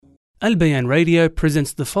Al Bayan Radio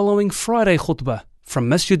presents the following Friday khutbah from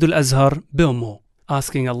Masjid Al-Azhar, Bilmo,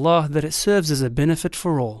 asking Allah that it serves as a benefit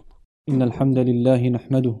for all. إن الحمد لله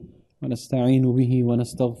نحمده ونستعين به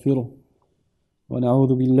ونستغفره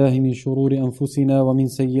ونعوذ بالله من شرور أنفسنا ومن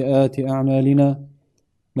سيئات أعمالنا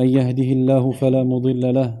من يهده الله فلا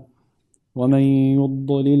مضل له ومن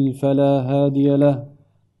يضلل فلا هادي له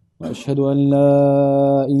وأشهد أن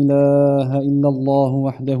لا إله إلا الله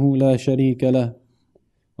وحده لا شريك له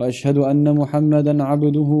وأشهد أن محمدا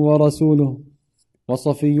عبده ورسوله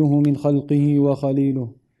وصفيه من خلقه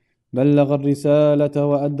وخليله بلغ الرسالة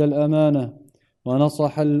وأدى الأمانة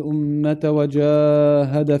ونصح الأمة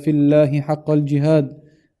وجاهد في الله حق الجهاد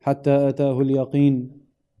حتى أتاه اليقين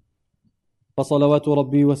فصلوات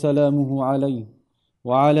ربي وسلامه عليه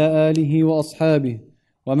وعلى آله وأصحابه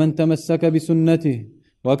ومن تمسك بسنته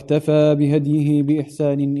واكتفى بهديه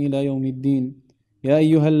بإحسان إلى يوم الدين يا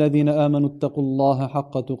أيها الذين آمنوا اتقوا الله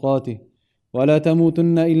حق تقاته ولا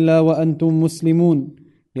تموتن إلا وأنتم مسلمون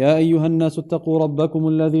يا أيها الناس اتقوا ربكم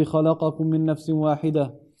الذي خلقكم من نفس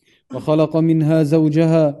واحدة وخلق منها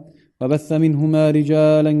زوجها وبث منهما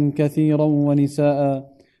رجالا كثيرا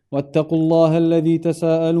ونساء واتقوا الله الذي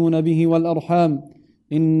تساءلون به والأرحام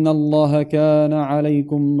إن الله كان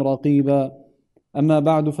عليكم رقيبا أما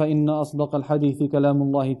بعد فإن أصدق الحديث كلام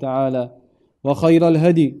الله تعالى وخير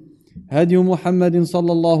الهدي هدي محمد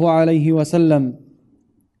صلى الله عليه وسلم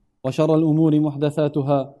وشر الأمور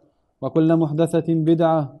محدثاتها وكل محدثة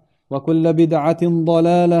بدعة وكل بدعة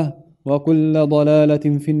ضلالة وكل ضلالة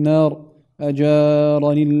في النار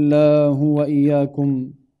أجارني الله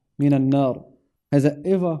وإياكم من النار. Has it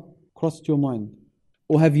ever crossed your mind,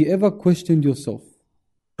 or have you ever questioned yourself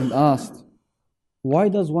and asked, why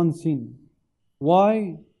does one sin?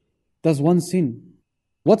 Why does one sin?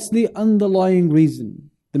 What's the underlying reason,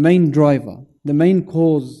 the main driver, the main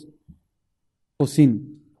cause for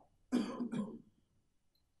sin?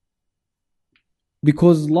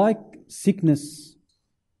 Because like sickness,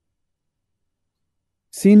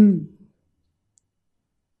 sin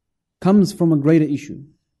comes from a greater issue.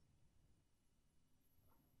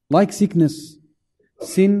 Like sickness,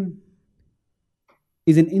 sin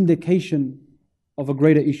is an indication of a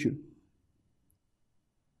greater issue.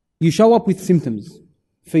 You show up with symptoms,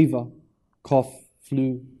 fever, cough,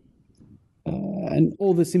 flu, and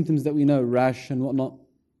all the symptoms that we know, rash and whatnot.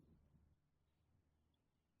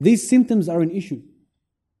 These symptoms are an issue.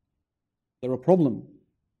 They're a problem.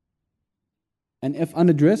 And if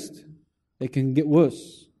unaddressed, they can get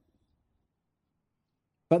worse.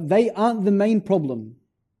 But they aren't the main problem.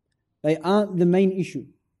 They aren't the main issue.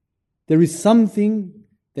 There is something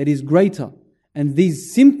that is greater. And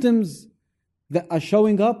these symptoms that are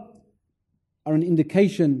showing up are an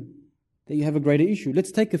indication that you have a greater issue.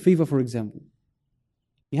 Let's take a fever, for example.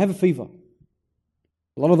 You have a fever.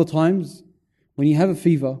 A lot of the times, when you have a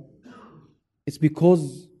fever, it's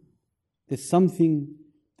because there's something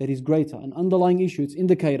that is greater, an underlying issue. It's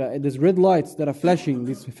indicator. There's red lights that are flashing.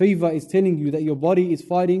 This fever is telling you that your body is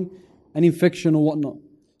fighting an infection or whatnot.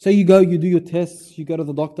 So you go, you do your tests, you go to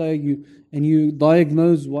the doctor, and you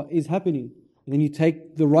diagnose what is happening. And then you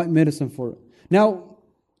take the right medicine for it. Now,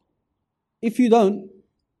 if you don't,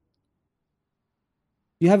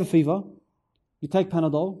 you have a fever, you take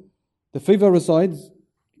Panadol, the fever resides,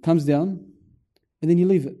 comes down, and then you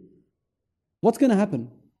leave it. What's going to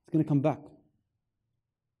happen? It's going to come back.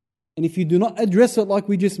 And if you do not address it like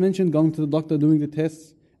we just mentioned, going to the doctor, doing the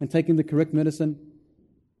tests, and taking the correct medicine,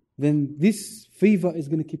 then this fever is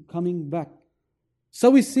going to keep coming back.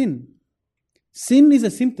 So is sin. Sin is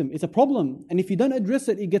a symptom, it's a problem. And if you don't address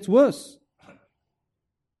it, it gets worse.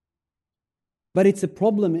 But it's a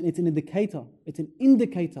problem and it's an indicator. It's an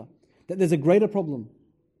indicator that there's a greater problem.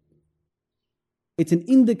 It's an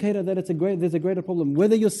indicator that there's a greater problem.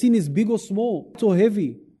 Whether your sin is big or small, or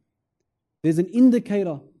heavy, there's an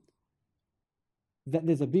indicator that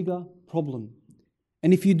there's a bigger problem.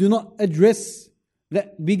 And if you do not address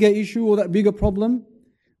that bigger issue or that bigger problem,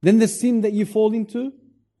 then the sin that you fall into,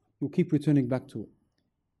 you'll keep returning back to it.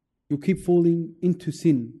 You'll keep falling into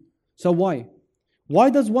sin. So why? Why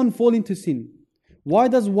does one fall into sin? Why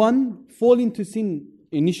does one fall into sin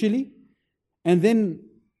initially and then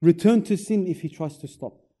return to sin if he tries to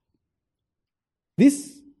stop?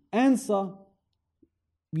 This answer,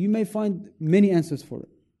 you may find many answers for it.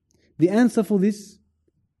 The answer for this,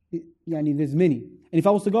 there's many. And if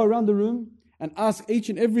I was to go around the room and ask each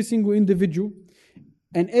and every single individual,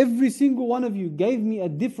 and every single one of you gave me a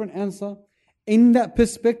different answer in that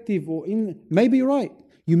perspective, or may be right,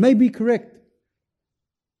 you may be correct.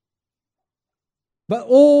 But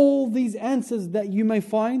all these answers that you may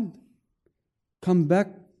find come back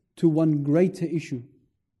to one greater issue.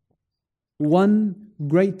 one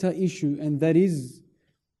greater issue, and that is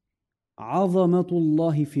عظمة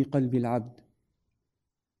الله في قلب العبد.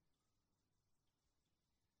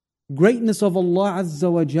 Greatness of Allah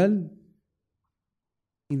Azza wa Jal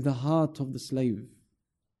in the heart of the slave.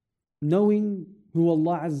 Knowing who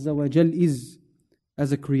Allah Azza wa Jal is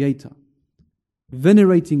as a creator.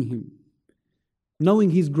 Venerating Him.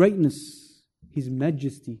 Knowing His greatness, His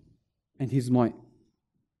majesty and His might.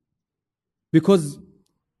 Because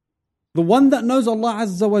the one that knows Allah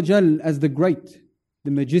Azza wa Jal as the great,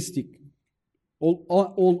 the majestic,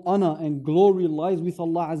 all honor and glory lies with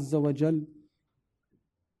Allah Azza wa Jal.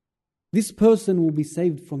 This person will be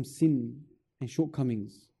saved from sin and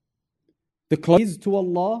shortcomings. The closer he is to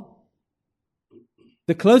Allah,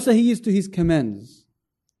 the closer he is to His commands.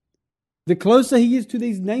 The closer he is to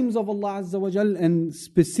these names of Allah Azza wa Jal, and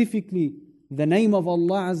specifically the name of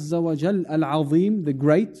Allah Azza wa Jal, Al-Azim, the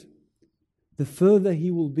great, the further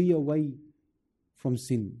he will be away from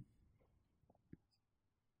sin.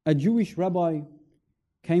 A Jewish rabbi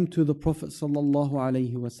came to the Prophet sallallahu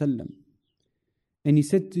alaihi wasallam, and he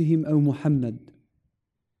said to him, O Muhammad,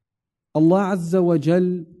 Allah Azza wa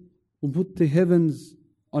Jal will put the heavens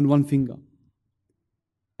on one finger,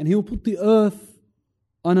 and He will put the earth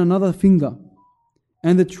on another finger,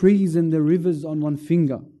 and the trees and the rivers on one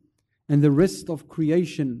finger, and the rest of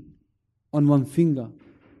creation on one finger.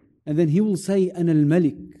 And then He will say, Ana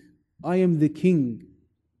al-Malik, I am the king.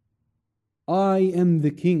 I am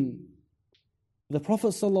the king. The Prophet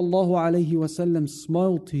sallallahu alaihi wasallam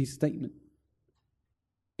smiled to his statement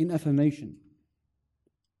in affirmation.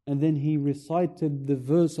 And then he recited the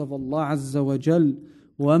verse of Allah Azza wa Jal,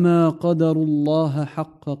 وَمَا قَدَرُ اللَّهَ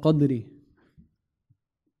حَقَّ قَدْرِهِ.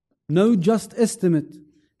 No just estimate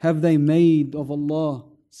have they made of Allah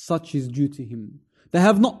such is due to Him. They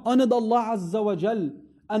have not honored Allah Azza wa Jal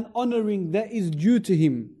and honoring that is due to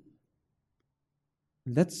Him.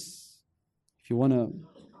 That's, if you want to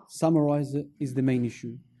summarize it, is the main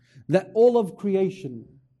issue. That all of creation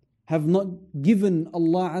have not given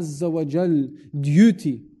Allah Azza wa Jal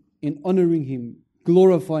duty in honoring Him,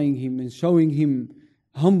 glorifying Him and showing Him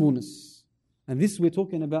humbleness. And this we're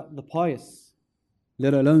talking about the pious,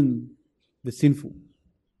 let alone the sinful.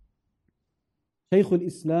 Shaykh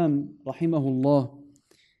al-Islam rahimahullah,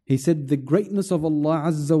 he said the greatness of Allah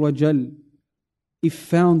Azza wa Jal, if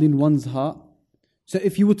found in one's heart. So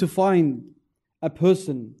if you were to find a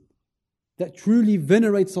person that truly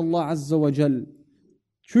venerates Allah Azza wa Jal,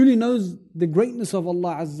 truly knows the greatness of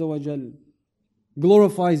Allah Azza wa Jal,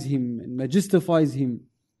 glorifies Him and majestifies Him,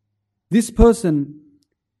 this person,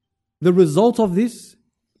 the result of this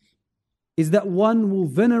is that one will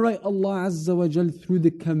venerate Allah Azza wa Jal through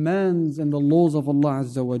the commands and the laws of Allah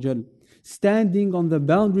Azza wa Jal, standing on the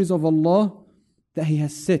boundaries of Allah that He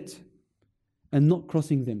has set and not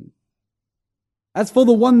crossing them. As for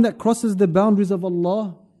the one that crosses the boundaries of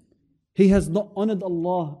Allah, he has not honored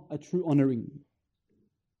Allah a true honoring.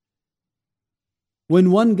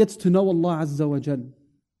 When one gets to know Allah Azza wa Jal,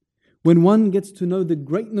 when one gets to know the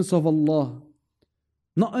greatness of Allah,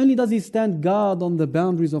 not only does he stand guard on the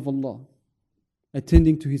boundaries of Allah,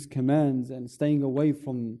 attending to His commands and staying away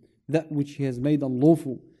from that which He has made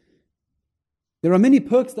unlawful, there are many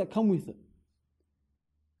perks that come with it.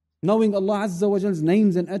 Knowing Allah Azza wa Jal's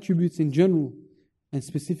names and attributes in general, and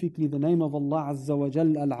specifically the name of Allah Azza wa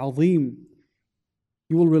Jal, Al-Azim,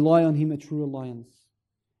 you will rely on Him a true reliance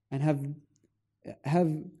and have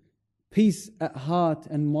peace at heart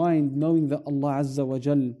and mind, knowing that Allah Azza wa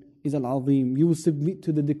Jal is Al-Azim. You will submit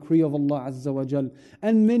to the decree of Allah Azza wa Jal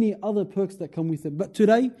and many other perks that come with it. But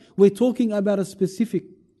today we're talking about a specific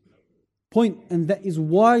point, and that is,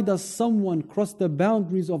 why does someone cross the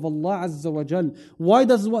boundaries of Allah Azza wa Jal? Why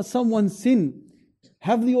does someone sin?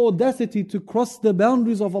 Have the audacity to cross the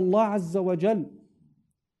boundaries of Allah Azza wa Jal?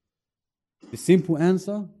 The simple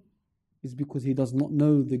answer is because he does not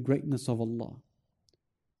know the greatness of Allah.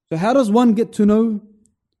 So how does one get to know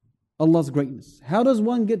Allah's greatness? How does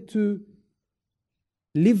one get to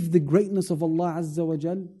live the greatness of Allah Azza wa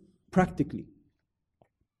Jal practically?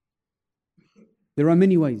 There are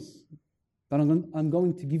many ways, but I'm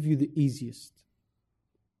going to give you the easiest.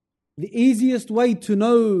 The easiest way to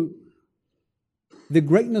know the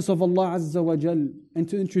greatness of Allah Azza wa Jal and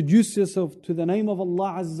to introduce yourself to the name of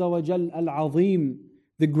Allah Azza wa Jal, Al-Azim,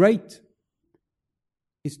 the great,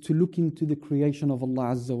 is to look into the creation of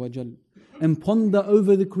Allah Azza wa Jal and ponder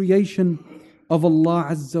over the creation of Allah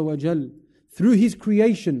Azza wa Jal. Through His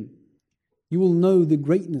creation, you will know the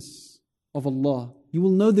greatness of Allah. You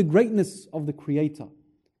will know the greatness of the Creator.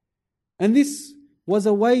 And this was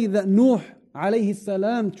a way that Nuh alayhi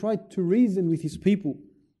salam tried to reason with his people.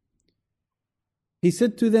 He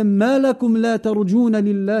said to them, مَا لَكُمْ لَا تَرْجُونَ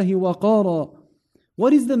لِلَّهِ وَقَارًا.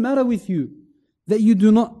 What is the matter with you that you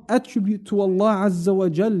do not attribute to Allah Azza wa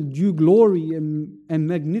Jal due glory and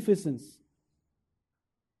magnificence?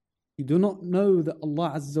 You do not know that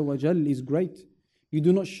Allah Azza wa Jal is great. You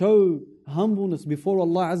do not show humbleness before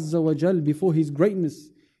Allah Azza wa Jal, before His greatness,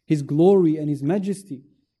 His glory and His majesty.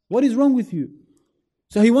 What is wrong with you?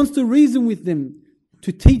 So He wants to reason with them,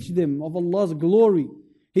 to teach them of Allah's glory.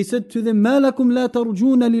 He said to them, مَا لَكُمْ لَا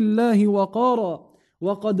تَرْجُونَ لِلَّهِ وَقَارًا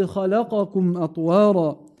وَقَدْ خَلَقَكُمْ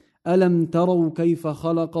أَطْوَارًا أَلَمْ تَرَوْا كَيْفَ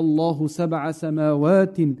خَلَقَ اللَّهُ سَبْعَ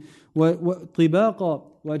سَمَاوَاتٍ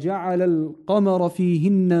طِبَاقًا وَجَعَلَ الْقَمَرَ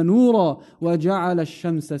فِيهِنَّ نُورًا وَجَعَلَ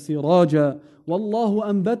الشَّمْسَ سِرَاجًا وَاللَّهُ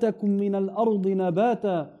أَنْبَتَكُم مِّنَ الْأَرْضِ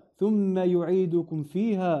نَبَاتًا ثُمَّ يُعِيدُكُم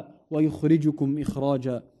فِيهَا وَيُخْرِجُكُم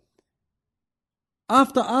إِخْرَاجًا.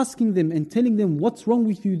 After asking them and telling them what's wrong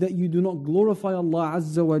with you that you do not glorify Allah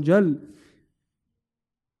Azza wa Jal,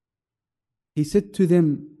 He said to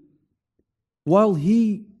them, while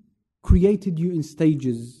He created you in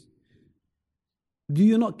stages, do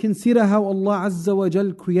you not consider how Allah Azza wa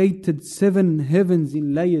Jal created 7 heavens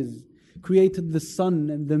in layers, created the sun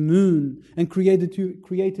and the moon, and created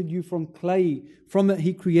you from clay? From it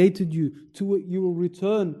He created you, to it you will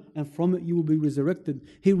return, and from it you will be resurrected.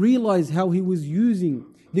 He realized how he was using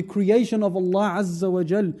the creation of Allah Azza wa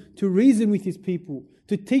Jal to reason with His people,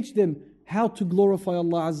 to teach them how to glorify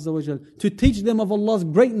Allah Azza wa Jal, to teach them of Allah's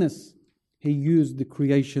greatness. He used the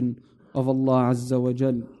creation of Allah Azza wa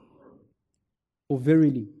Jal. For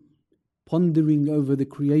verily, pondering over the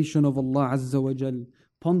creation of Allah Azza wa Jal,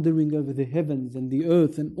 pondering over the heavens and the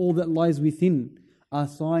earth and all that lies within are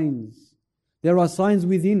signs. There are signs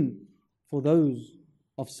within for those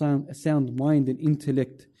of sound mind and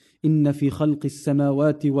intellect. إِنَّ فِي خَلْقِ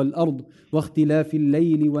السَّمَاوَاتِ وَالْأَرْضِ وَاخْتِلَافِ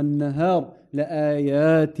اللَّيْلِ وَالنَّهَارِ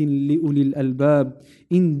لَآيَاتٍ لِأُولِي الْأَلْبَابِ.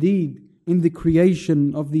 Indeed, in the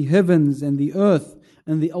creation of the heavens and the earth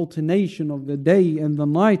and the alternation of the day and the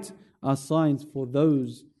night are signs for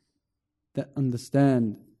those that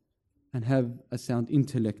understand and have a sound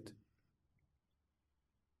intellect.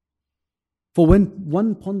 For when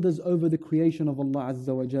one ponders over the creation of Allah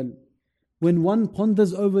Azza wa Jal, when one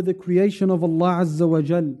ponders over the creation of Allah Azza wa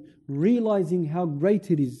Jal, realizing how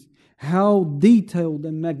great it is, how detailed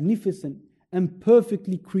and magnificent and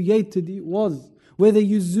perfectly created it was, whether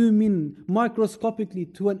you zoom in microscopically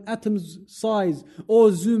to an atom's size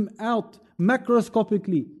or zoom out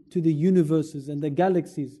macroscopically to the universes and the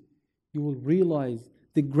galaxies, you will realize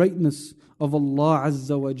the greatness of Allah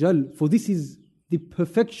Azza wa Jal. For this is the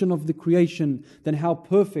perfection of the creation, then how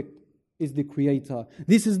perfect is the Creator.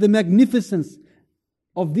 This is the magnificence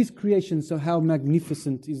of this creation, so how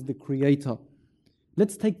magnificent is the Creator.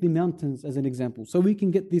 Let's take the mountains as an example, so we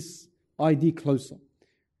can get this idea closer.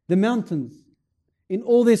 The mountains, in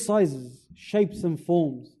all their sizes, shapes and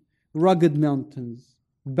forms, rugged mountains,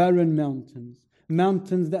 barren mountains,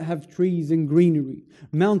 mountains that have trees and greenery,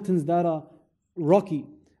 mountains that are rocky,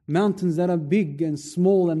 mountains that are big and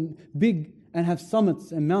small and big and have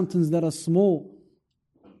summits, and mountains that are small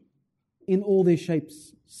in all their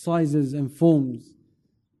shapes, sizes and forms.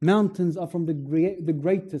 Mountains are from the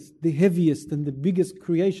greatest, the heaviest and the biggest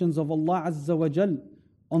creations of Allah Azza wa Jal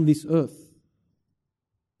on this earth.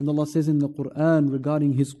 And Allah says in the Quran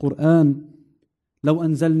regarding His Quran, لو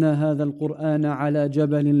أنزلنا هذا القرآن على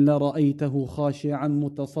جبل لرأيته خاشعا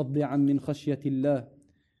متصدعا من خشية الله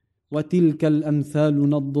وتلك الأمثال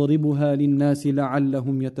نضربها للناس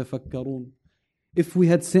لعلهم يتفكرون. If we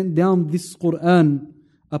had sent down this Quran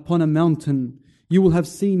upon a mountain, you will have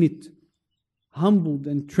seen it humbled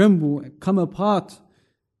and tremble and come apart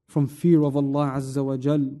from fear of Allah Azza wa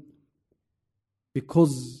Jal,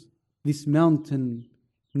 because this mountain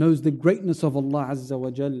knows the greatness of Allah Azza wa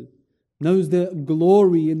Jal, knows the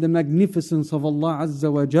glory and the magnificence of Allah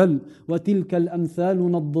Azza wa Jal. وَتِلْكَ الْأَمْثَالُ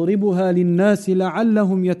نَضْرِبُهَا لِلنَّاسِ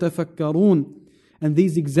لَعَلَّهُمْ يَتَفَكَّرُونَ. And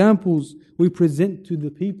these examples we present to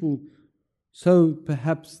the people, so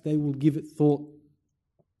perhaps they will give it thought.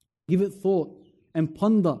 Give it thought and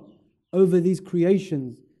ponder over these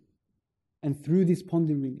creations. And through this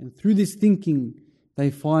pondering and through this thinking,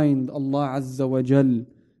 they find Allah Azza wa Jal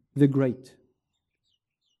the Great.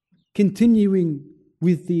 Continuing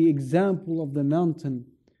with the example of the mountain,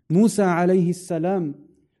 Musa alayhi salam,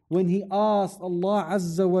 when he asked Allah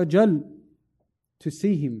Azza wa Jal to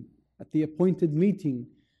see him at the appointed meeting,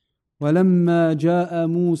 وَلَمَّا جَاءَ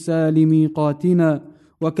مُوسَى لِمِيقَاتِنَا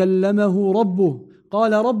وَكَلَّمَهُ رَبُّهُ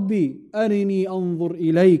قَالَ رَبِّي أَرِنِي أَنظُرْ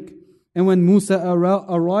إِلَيْكَ. And when Musa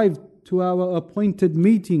arrived to our appointed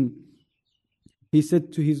meeting, he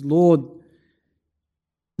said to his Lord,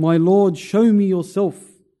 my Lord, show me yourself.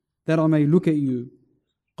 that I may look at you.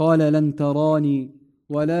 قال لن تراني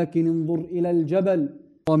ولكن انظر إلى الجبل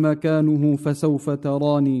ومكانه فسوف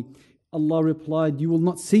تراني. Allah replied, you will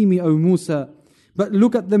not see me, O Musa, but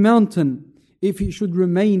look at the mountain. If it should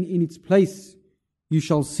remain in its place, you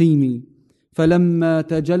shall see me. فلما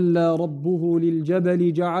تجلى ربه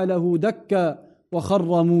للجبل جعله دكا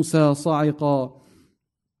وخر موسى صعقا.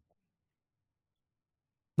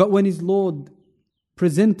 But when his Lord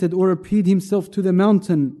presented or appeared himself to the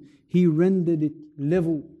mountain, he rendered it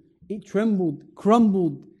level. It trembled,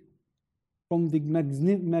 crumbled from the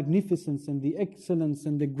magnificence and the excellence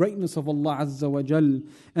and the greatness of Allah Azza wa Jal.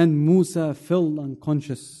 And Musa fell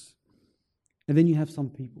unconscious. And then you have some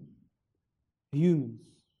people, humans,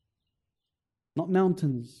 not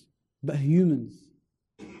mountains, but humans,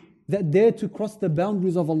 that dare to cross the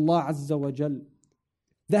boundaries of Allah Azza wa Jal.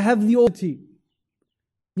 They have the authority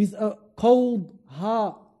with a cold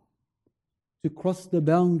heart to cross the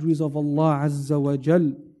boundaries of Allah Azza wa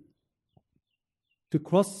Jal. To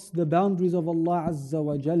cross the boundaries of Allah Azza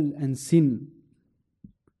wa Jal and sin.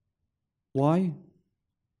 Why?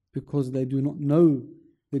 Because they do not know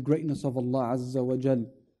the greatness of Allah Azza wa Jal.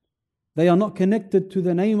 They are not connected to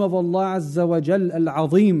the name of Allah Azza wa Jal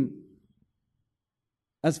Al-Azim.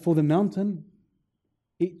 As for the mountain,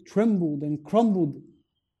 it trembled and crumbled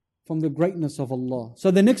from the greatness of Allah.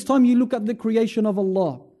 So the next time you look at the creation of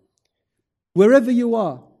Allah, wherever you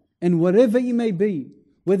are and wherever it may be,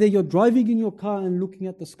 whether you're driving in your car and looking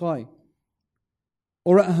at the sky,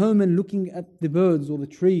 or at home and looking at the birds or the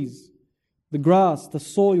trees, the grass, the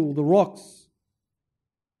soil, the rocks,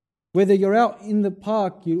 whether you're out in the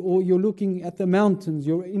park or you're looking at the mountains,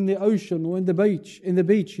 you're in the ocean or in the beach,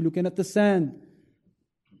 you're looking at the sand,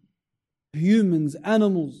 humans,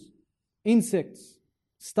 animals, insects,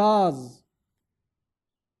 stars.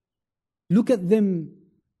 Look at them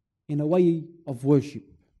in a way of worship.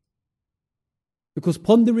 Because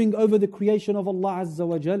pondering over the creation of Allah Azza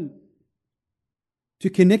wa Jal, to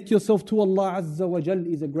connect yourself to Allah Azza wa Jal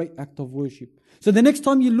is a great act of worship. So the next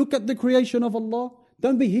time you look at the creation of Allah,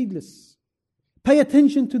 don't be heedless. Pay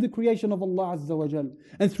attention to the creation of Allah Azza wa Jal.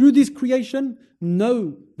 And through this creation,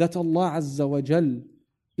 know that Allah Azza wa Jal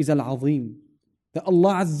is Al-Azim. That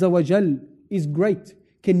Allah Azza wa Jal is great.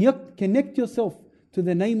 Connect yourself to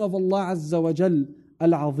the name of Allah Azza wa Jal,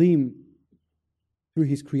 Al-Azim, through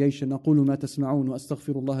His creation. أقول ما تسمعون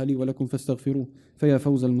وأستغفر الله لي ولكم فاستغفروه فيا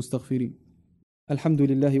فوز المستغفرين. الحمد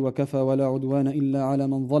لله وكفى ولا عدوان إلا على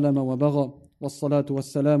من ظلم وبغى والصلاة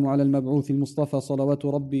والسلام على المبعوث المصطفى صلوات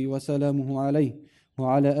ربي وسلامه عليه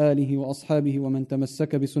وعلى آله وأصحابه ومن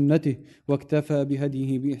تمسك بسنته واكتفى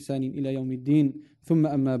بهديه بإحسان إلى يوم الدين ثم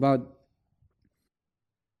أما بعد.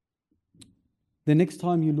 The next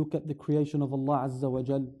time you look at the creation of Allah Azza wa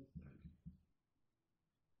Jal,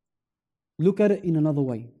 look at it in another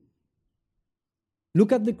way.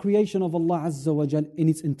 Look at the creation of Allah Azza wa Jal in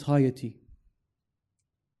its entirety.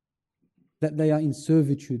 That they are in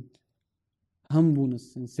servitude,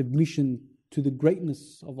 humbleness and submission to the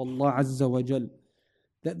greatness of Allah Azza wa Jal.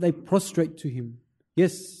 That they prostrate to Him.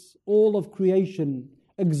 Yes, all of creation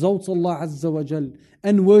exalts Allah Azza wa Jal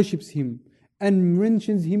and worships Him and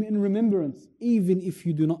mentions Him in remembrance, even if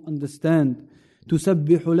you do not understand.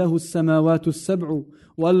 تسبح له السماوات السبع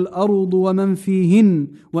والأرض ومن فيهن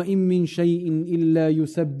وإن من شيء إلا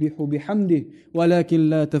يسبح بحمده ولكن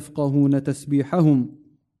لا تفقهون تسبيحهم.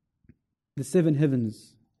 The seven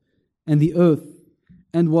heavens and the earth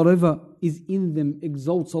and whatever is in them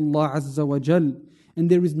exalts Allah Azza wa Jal, and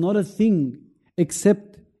there is not a thing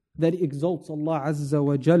except that exalts Allah Azza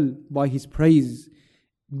wa Jal by His praise.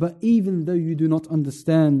 But even though you do not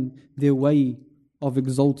understand their way of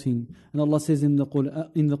exalting, and Allah says in the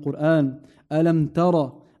Quran, أَلَمْ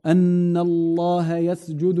تَرَ أَنَّ اللَّهَ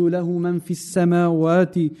يَسْجُدُ لَهُ مَنْ فِي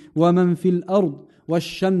السَّمَاوَاتِ وَمَنْ فِي الْأَرْضِ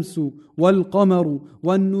والشمس والقمر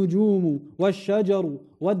والنجوم والشجر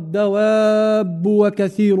والدواب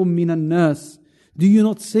وكثير من الناس. Do you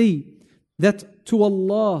not see that to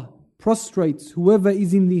Allah prostrates whoever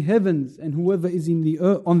is in the heavens and whoever is in the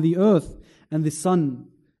on the earth, and the sun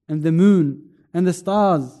and the moon and the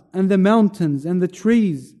stars and the mountains and the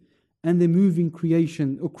trees and the moving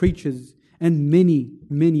creation or creatures and many,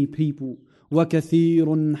 many people.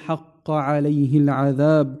 وكثير حق عليه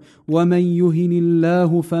العذاب ومن يهن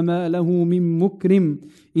الله فما له من مكرم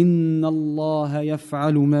إن الله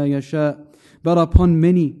يفعل ما يشاء. But upon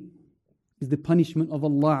many is the punishment of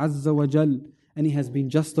Allah Azza wa Jal, and He has been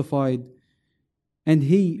justified. And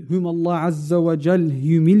he whom Allah Azza wa Jal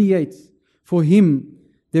humiliates, for him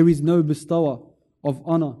there is no bestower of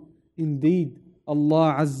honor. Indeed,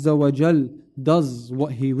 Allah Azza wa Jal does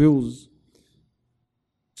what He wills.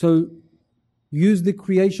 So Use the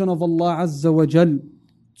creation of Allah Azza wa Jal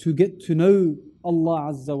to get to know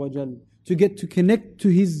Allah Azza wa Jal, to get to connect to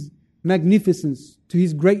His magnificence, to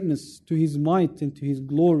His greatness, to His might and to His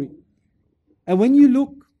glory. And when you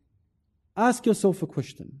look, ask yourself a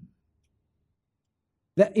question.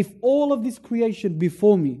 That if all of this creation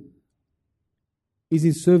before me is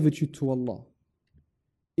in servitude to Allah,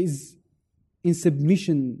 is in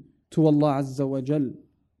submission to Allah Azza wa Jal,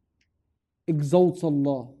 exalts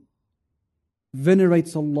Allah,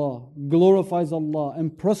 venerates Allah, glorifies Allah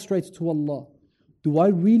and prostrates to Allah, do I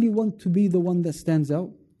really want to be the one that stands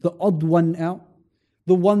out? The odd one out?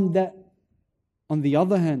 The one that, on the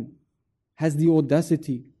other hand, has the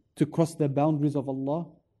audacity to cross the boundaries of Allah?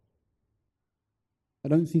 I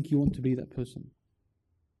don't think you want to be that person.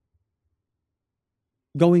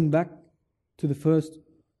 Going back to the first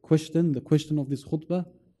question, the question of this khutbah,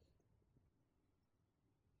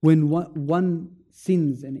 when one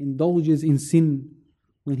sins and indulges in sin,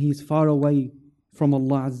 when he is far away from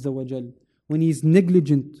Allah Azza wa Jal, when he is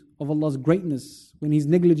negligent of Allah's greatness, when he is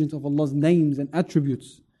negligent of Allah's names and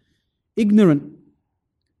attributes, ignorant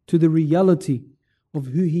to the reality of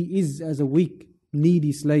who he is as a weak,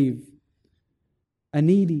 needy slave, a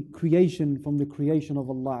needy creation from the creation of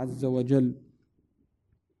Allah Azza wa Jal.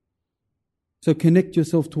 So connect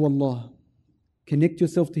yourself to Allah. Connect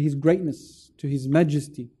yourself to His greatness, to His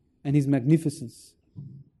majesty and His magnificence.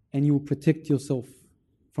 And you will protect yourself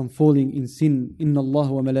from falling in sin. إن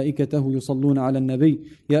الله وملائكته يصلون على النبي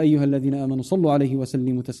يا أيها الذين آمنوا صلوا عليه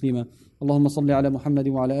وسلموا تسليما. اللهم صل على محمد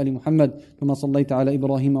وعلى آل محمد كما صليت على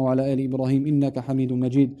إبراهيم وعلى آل إبراهيم إنك حميد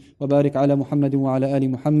مجيد. وبارك على محمد وعلى آل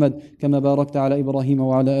محمد كما باركت على إبراهيم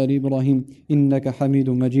وعلى آل إبراهيم إنك حميد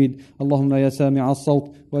مجيد. اللهم يا سامع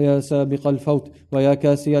الصوت ويا سابق الفوت ويا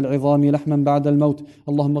كاسي العظام لحما بعد الموت،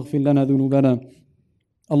 اللهم اغفر لنا ذنوبنا،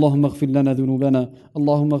 اللهم اغفر لنا ذنوبنا،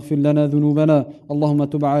 اللهم اغفر لنا ذنوبنا، اللهم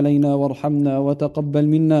تب علينا وارحمنا وتقبل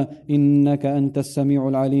منا إنك أنت السميع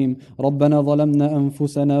العليم. ربنا ظلمنا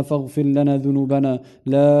أنفسنا فاغفر لنا ذنوبنا،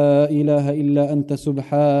 لا إله إلا أنت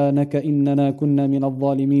سبحانك إننا كنا من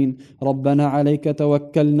الظالمين. ربنا عليك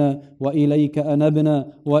توكلنا وإليك أنبنا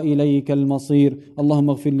وإليك المصير. اللهم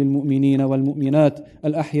اغفر للمؤمنين والمؤمنات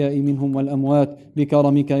الأحياء منهم والأموات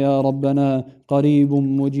بكرمك يا ربنا، قريب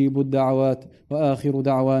مجيب الدعوات. وآخر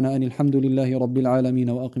دعوانا أن الحمد لله رب العالمين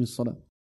وأقم الصلاة.